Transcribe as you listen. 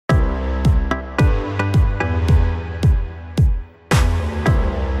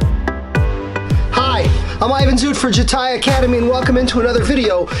I'm Ivan Zoot for Jatai Academy, and welcome into another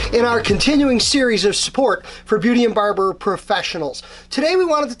video in our continuing series of support for beauty and barber professionals. Today we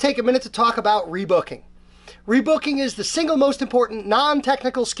wanted to take a minute to talk about rebooking. Rebooking is the single most important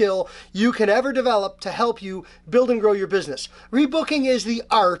non-technical skill you can ever develop to help you build and grow your business. Rebooking is the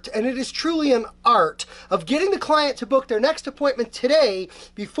art, and it is truly an art, of getting the client to book their next appointment today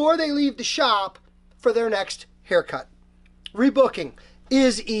before they leave the shop for their next haircut. Rebooking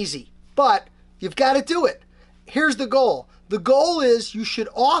is easy, but you've got to do it. Here's the goal. The goal is you should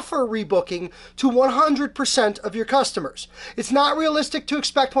offer rebooking to 100% of your customers. It's not realistic to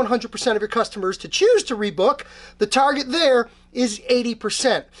expect 100% of your customers to choose to rebook. The target there is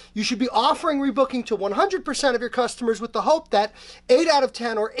 80%. You should be offering rebooking to 100% of your customers with the hope that 8 out of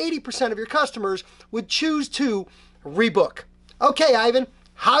 10 or 80% of your customers would choose to rebook. Okay, Ivan,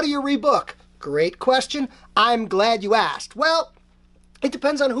 how do you rebook? Great question. I'm glad you asked. Well, it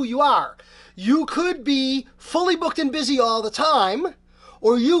depends on who you are. You could be fully booked and busy all the time,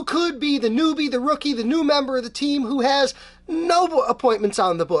 or you could be the newbie, the rookie, the new member of the team who has no appointments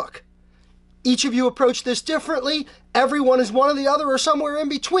on the book. Each of you approach this differently. Everyone is one or the other or somewhere in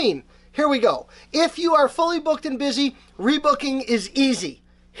between. Here we go. If you are fully booked and busy, rebooking is easy.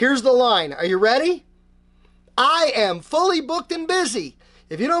 Here's the line. Are you ready? I am fully booked and busy.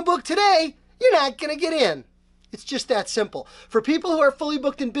 If you don't book today, you're not going to get in. It's just that simple. For people who are fully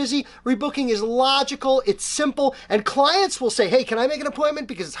booked and busy, rebooking is logical, it's simple, and clients will say, hey, can I make an appointment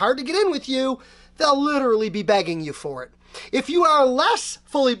because it's hard to get in with you? They'll literally be begging you for it. If you are less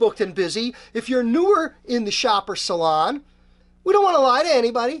fully booked and busy, if you're newer in the shop or salon, we don't want to lie to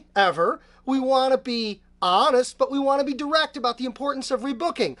anybody, ever. We want to be honest, but we want to be direct about the importance of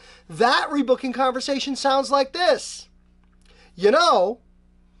rebooking. That rebooking conversation sounds like this. You know,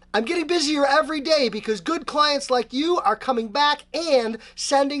 I'm getting busier every day because good clients like you are coming back and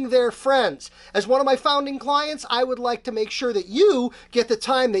sending their friends. As one of my founding clients, I would like to make sure that you get the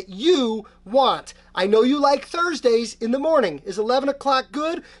time that you want. I know you like Thursdays in the morning. Is 11 o'clock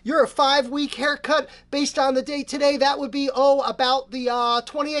good? You're a 5-week haircut based on the date today. That would be, about the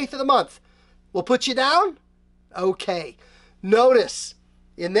 28th of the month. We'll put you down? Okay. Notice,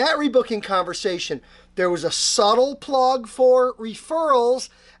 in that rebooking conversation, there was a subtle plug for referrals,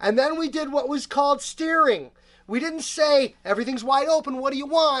 and then we did what was called steering. We didn't say, everything's wide open, what do you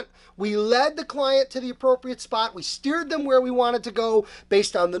want? We led the client to the appropriate spot. We steered them where we wanted to go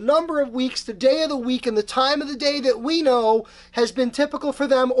based on the number of weeks, the day of the week, and the time of the day that we know has been typical for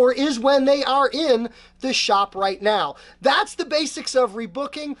them or is when they are in the shop right now. That's the basics of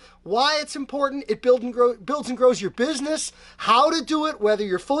rebooking, why it's important. It builds and grows your business, how to do it, whether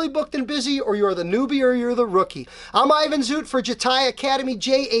you're fully booked and busy or you're the newbie or you're the rookie. I'm Ivan Zoot for Jatai Academy,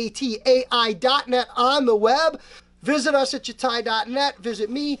 Jatai.net on the web. Visit us at jatai.net, visit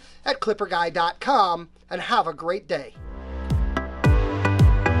me at clipperguy.com, and have a great day.